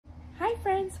Hi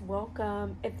friends,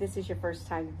 welcome. If this is your first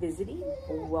time visiting,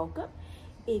 welcome.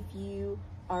 If you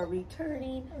are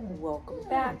returning, welcome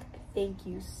back. Thank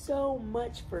you so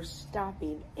much for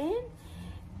stopping in.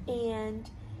 And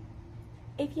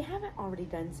if you haven't already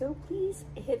done so, please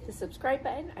hit the subscribe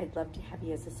button. I'd love to have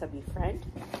you as a subby friend.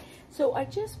 So I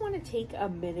just want to take a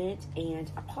minute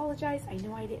and apologize. I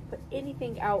know I didn't put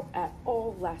anything out at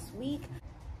all last week.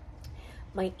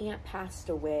 My aunt passed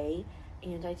away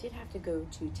and I did have to go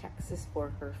to Texas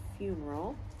for her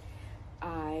funeral.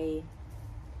 I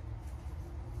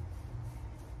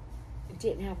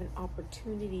didn't have an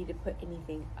opportunity to put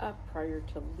anything up prior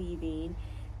to leaving.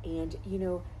 And you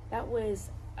know, that was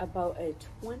about a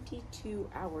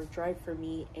 22-hour drive for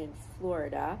me in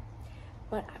Florida.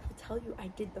 But I will tell you, I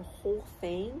did the whole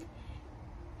thing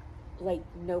like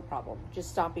no problem, just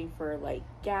stopping for like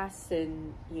gas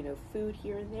and, you know, food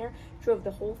here and there. Drove the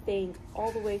whole thing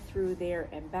all the way through there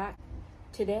and back.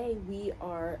 Today we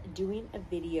are doing a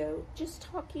video just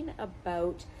talking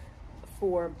about,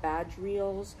 for badge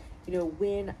reels, you know,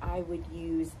 when I would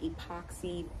use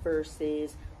epoxy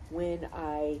versus when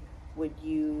I would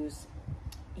use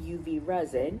UV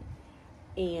resin.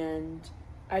 And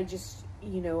I just,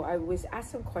 you know, I was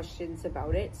asked some questions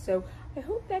about it, so I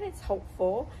hope that it's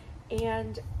helpful.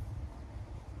 And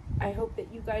I hope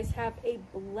that you guys have a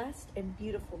blessed and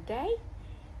beautiful day,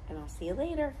 and I'll see you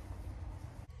later.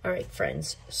 All right,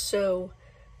 friends. So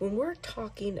when we're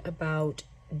talking about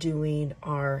doing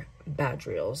our badge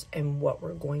reels and what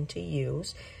we're going to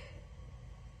use,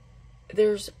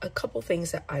 there's a couple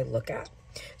things that I look at.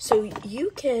 So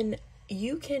you can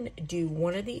do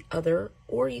one or the other,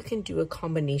 or you can do a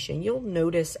combination. You'll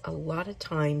notice a lot of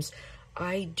times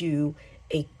I do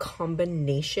a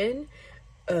combination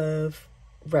of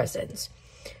resins.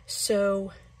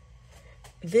 So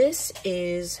this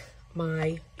is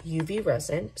my UV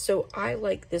resin. So I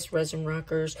like this Resin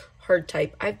Rockers hard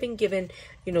type. I've been given,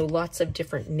 you know, lots of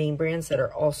different name brands that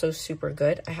are also super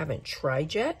good. I haven't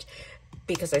tried yet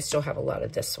because I still have a lot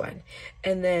of this one.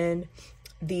 And then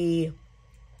the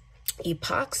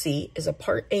epoxy is a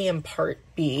part A and part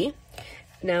B.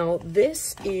 Now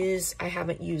this is, I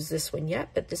haven't used this one yet,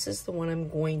 but this is the one I'm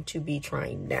going to be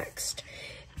trying next.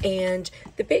 And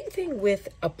the big thing with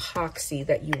epoxy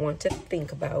that you want to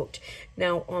think about,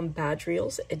 now on badge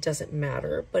reels, it doesn't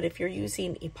matter, but if you're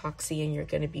using epoxy and you're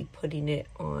going to be putting it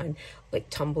on like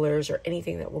tumblers or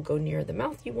anything that will go near the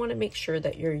mouth, you want to make sure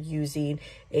that you're using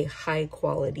a high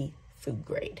quality food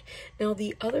grade. Now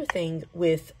the other thing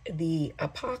with the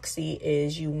epoxy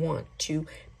is you want to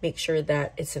make sure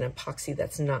that it's an epoxy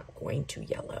that's not going to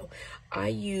yellow. I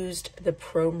used the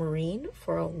Pro Marine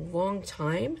for a long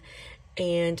time,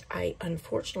 and I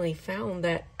unfortunately found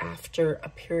that after a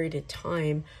period of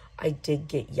time, I did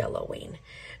get yellowing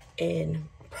in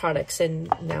products,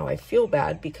 and now I feel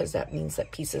bad because that means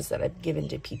that pieces that I've given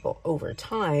to people over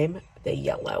time, they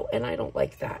yellow, and I don't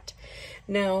like that.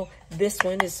 Now this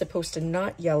one is supposed to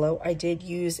not yellow. I did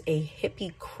use a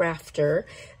Hippie Crafter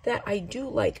that I do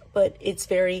like, but it's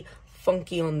very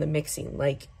funky on the mixing.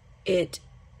 Like, it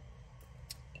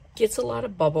gets a lot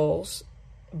of bubbles,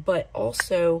 but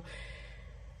also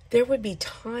there would be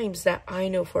times that I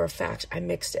know for a fact I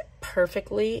mixed it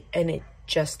perfectly and it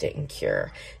just didn't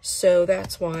cure. So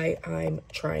that's why I'm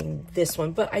trying this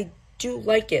one, but I do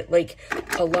like it. Like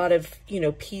a lot of, you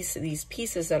know, these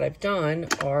pieces that I've done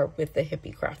are with the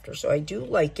Hippie Crafter, so I do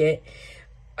like it.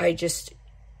 I just,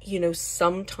 you know,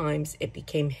 sometimes it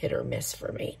became hit or miss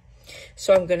for me.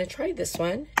 So I'm going to try this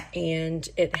one, and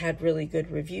it had really good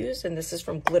reviews, and this is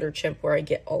from Glitter Chimp, where I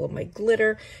get all of my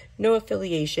glitter. No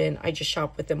affiliation. I just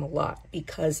shop with them a lot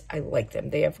because I like them.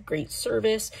 They have great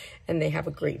service and they have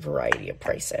a great variety of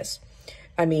prices.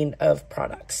 I mean, of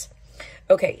products.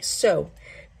 Okay, so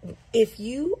if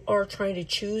you are trying to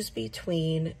choose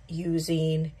between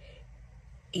using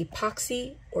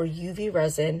epoxy or UV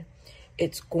resin,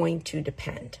 it's going to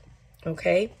depend.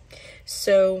 Okay,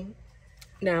 so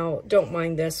now, don't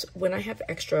mind this. When I have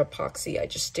extra epoxy, I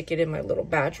just stick it in my little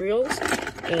badge reels,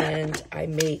 and I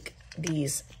make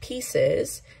these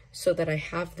pieces so that I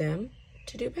have them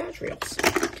to do badge reels.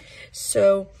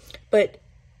 So, but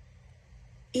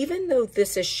even though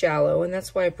this is shallow, and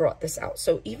that's why I brought this out.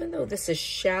 So even though this is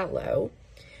shallow,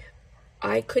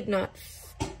 I could not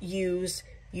use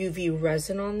UV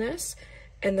resin on this.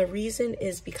 And the reason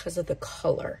is because of the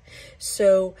color.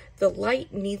 So the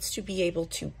light needs to be able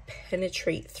to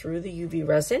penetrate through the UV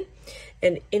resin,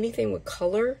 and anything with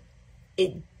color,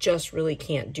 it just really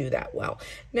can't do that well.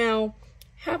 Now,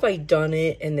 have I done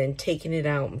it and then taken it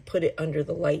out and put it under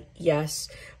the light? Yes,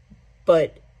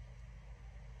 but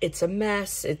it's a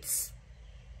mess.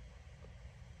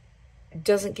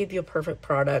 doesn't give you a perfect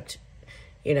product,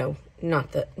 you know,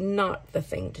 not the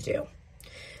thing to do.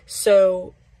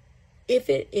 So if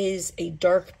it is a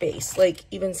dark base, like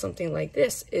even something like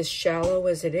this, as shallow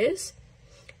as it is,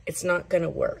 it's not going to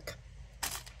work.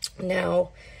 Now,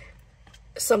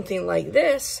 something like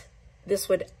this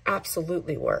would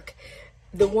absolutely work.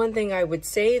 The one thing I would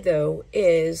say though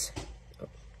is, oh,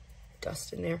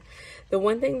 dust in there. The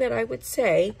one thing that I would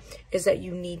say is that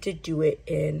you need to do it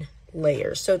in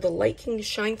layers so the light can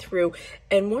shine through.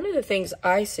 And one of the things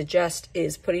I suggest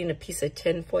is putting a piece of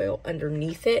tin foil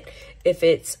underneath it if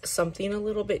it's something a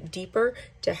little bit deeper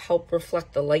to help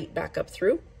reflect the light back up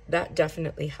through. That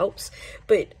definitely helps.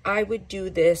 But I would do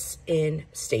this in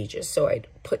stages. So I'd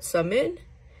put some in,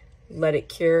 let it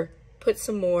cure, put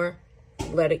some more,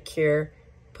 let it cure,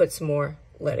 put some more,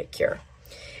 let it cure.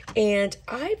 And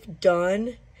I've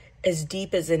done as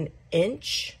deep as an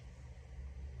inch,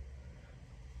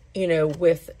 you know,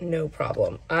 with no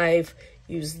problem. I've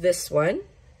used this one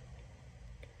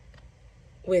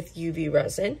with UV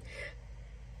resin,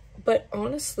 but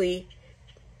honestly,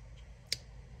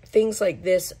 things like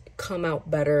this come out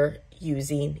better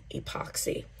using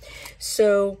epoxy.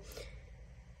 So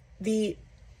the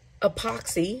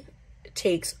epoxy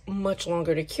takes much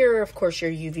longer to cure. Of course,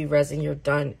 your UV resin, you're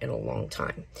done in a long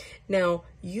time. Now,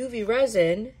 UV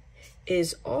resin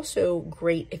is also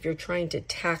great if you're trying to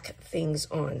tack things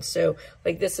on. So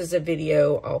like this is a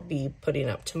video I'll be putting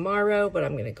up tomorrow, but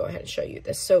I'm going to go ahead and show you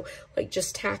this. So like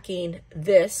just tacking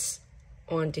this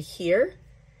onto here,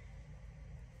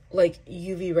 like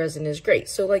UV resin is great.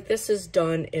 So like this is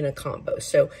done in a combo.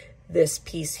 So this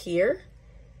piece here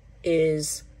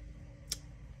is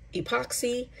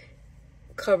epoxy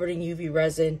covered in UV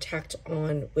resin, tacked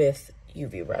on with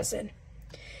UV resin.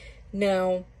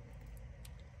 Now,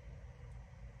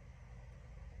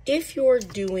 if you're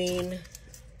doing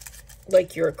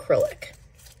like your acrylic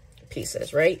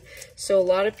pieces, right? So a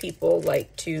lot of people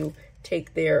like to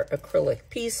take their acrylic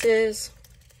pieces.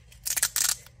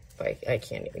 I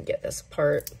can't even get this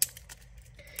apart.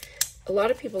 A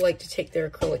lot of people like to take their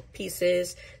acrylic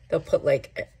pieces. They'll put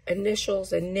like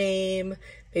initials, a name,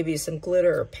 maybe some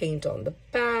glitter or paint on the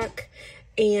back.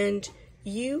 And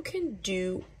you can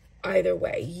do either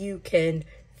way. You can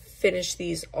finish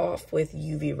these off with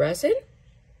UV resin.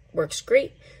 Works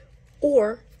great.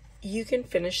 Or you can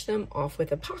finish them off with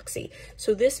epoxy.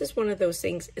 So this is one of those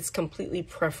things, it's completely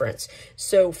preference.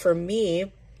 So for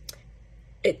me,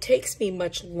 it takes me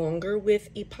much longer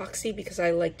with epoxy because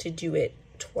I like to do it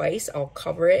twice. I'll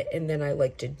cover it and then I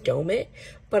like to dome it.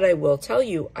 But I will tell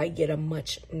you, I get a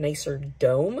much nicer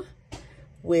dome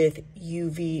with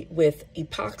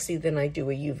epoxy than I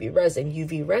do a UV resin.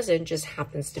 UV resin just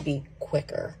happens to be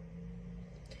quicker.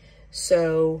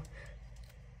 So,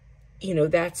 you know,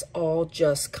 that's all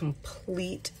just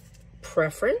complete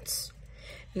preference.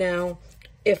 Now,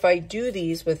 if I do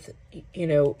these with, you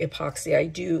know, epoxy, I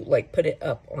do like put it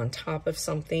up on top of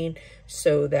something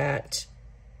so that,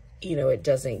 you know, it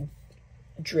doesn't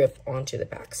drip onto the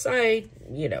back side,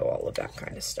 you know, all of that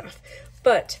kind of stuff.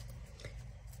 But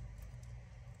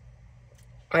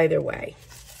either way.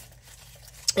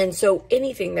 And so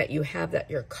anything that you have that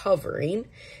you're covering,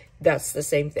 that's the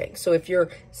same thing. So if you're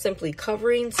simply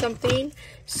covering something,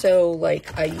 so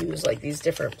like I use like these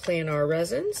different planar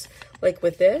resins, like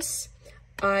with this,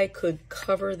 I could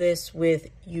cover this with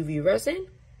UV resin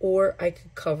or I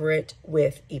could cover it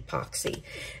with epoxy.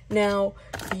 Now,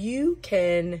 you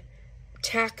can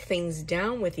tack things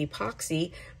down with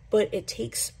epoxy, but it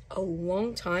takes a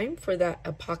long time for that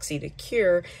epoxy to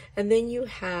cure, and then you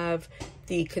have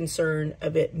the concern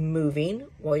of it moving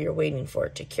while you're waiting for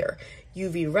it to cure.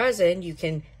 UV resin, you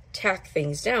can tack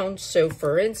things down. So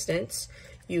for instance,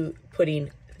 you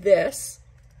putting this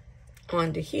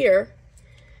onto here,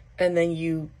 and then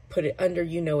you put it under,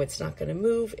 you know it's not going to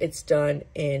move. It's done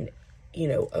in, you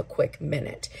know, a quick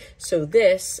minute. So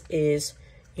this is,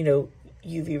 you know,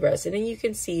 UV resin, and you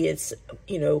can see it's,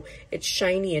 you know, it's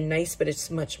shiny and nice, but it's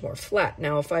much more flat.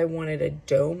 Now, if I wanted a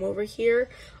dome over here,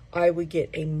 I would get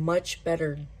a much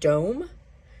better dome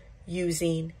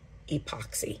using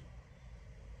epoxy.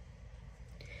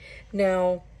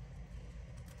 Now,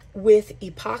 with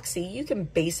epoxy, you can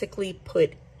basically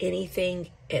put anything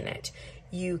in it.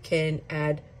 You can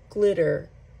add glitter,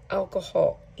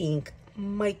 alcohol, ink,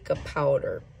 mica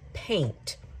powder,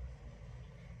 paint,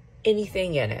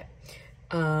 anything in it.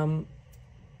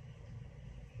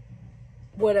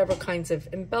 Whatever kinds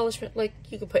of embellishment, like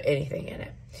you can put anything in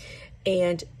it.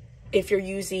 And if you're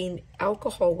using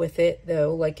alcohol with it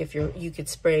though, like if you could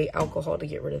spray alcohol to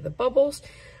get rid of the bubbles.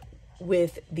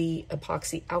 With the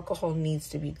epoxy, alcohol needs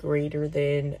to be greater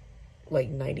than like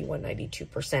 91,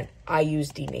 92%. I use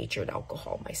denatured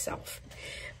alcohol myself.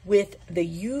 With the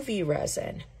UV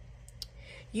resin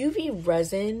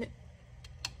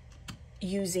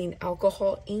using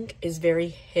alcohol ink is very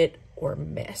hit or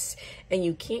miss. And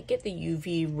you can't get the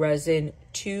UV resin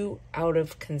too out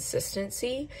of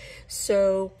consistency.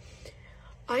 So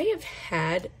I have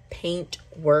had paint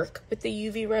work with the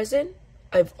UV resin.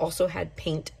 I've also had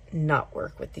paint not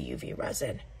work with the UV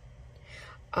resin.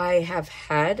 I have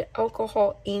had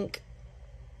alcohol ink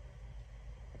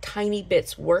tiny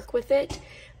bits work with it.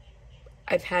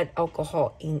 I've had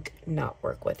alcohol ink not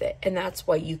work with it. And that's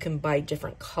why you can buy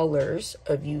different colors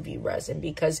of UV resin,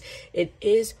 because it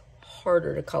is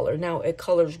harder to color. Now, it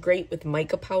colors great with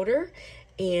mica powder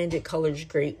and it colors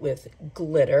great with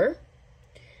glitter.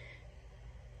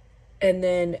 And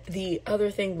then the other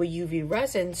thing with UV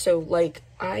resin, so like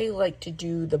I like to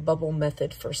do the bubble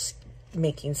method for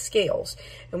making scales.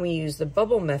 And we use the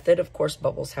bubble method. Of course,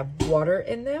 bubbles have water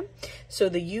in them. So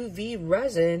the UV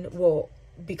resin will,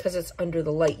 because it's under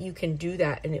the light, you can do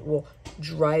that and it will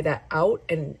dry that out,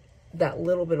 and that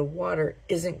little bit of water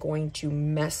isn't going to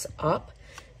mess up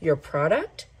your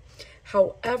product.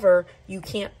 However, you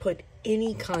can't put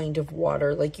any kind of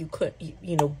water, like you could,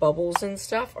 you know, bubbles and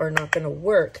stuff are not going to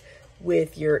work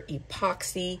with your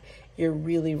epoxy. You're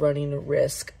really running a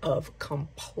risk of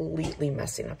completely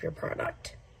messing up your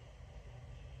product.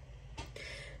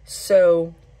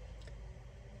 So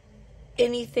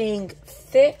anything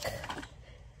thick,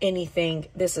 anything,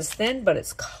 this is thin, but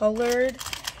it's colored,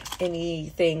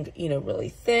 anything, you know, really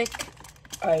thick,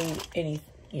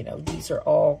 you know, these are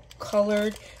all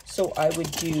colored. So I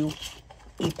would do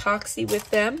epoxy with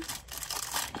them.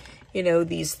 You know,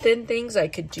 these thin things, I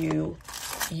could do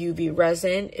UV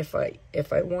resin if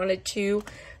I wanted to.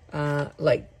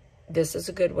 Like this is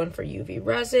a good one for UV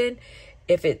resin.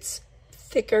 If it's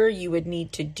thicker, you would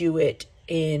need to do it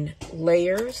in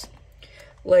layers.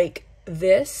 Like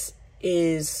this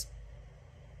is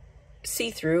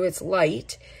see-through, it's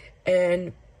light,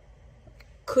 and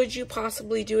could you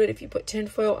possibly do it if you put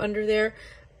tinfoil under there?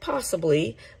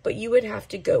 Possibly, but you would have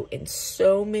to go in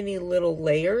so many little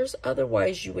layers.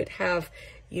 Otherwise, you would have,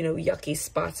 you know, yucky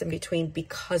spots in between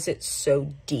because it's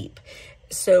so deep.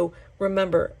 So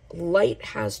remember, light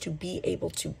has to be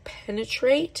able to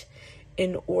penetrate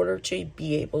in order to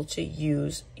be able to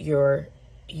use your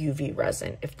UV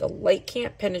resin. If the light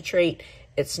can't penetrate,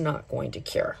 it's not going to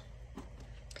cure.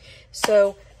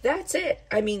 So that's it.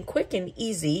 I mean, quick and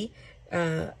easy.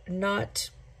 Not,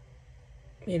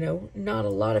 you know, not a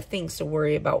lot of things to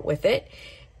worry about with it.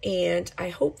 And I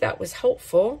hope that was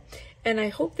helpful. And I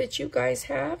hope that you guys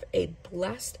have a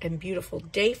blessed and beautiful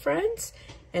day, friends.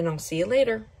 And I'll see you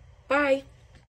later. Bye.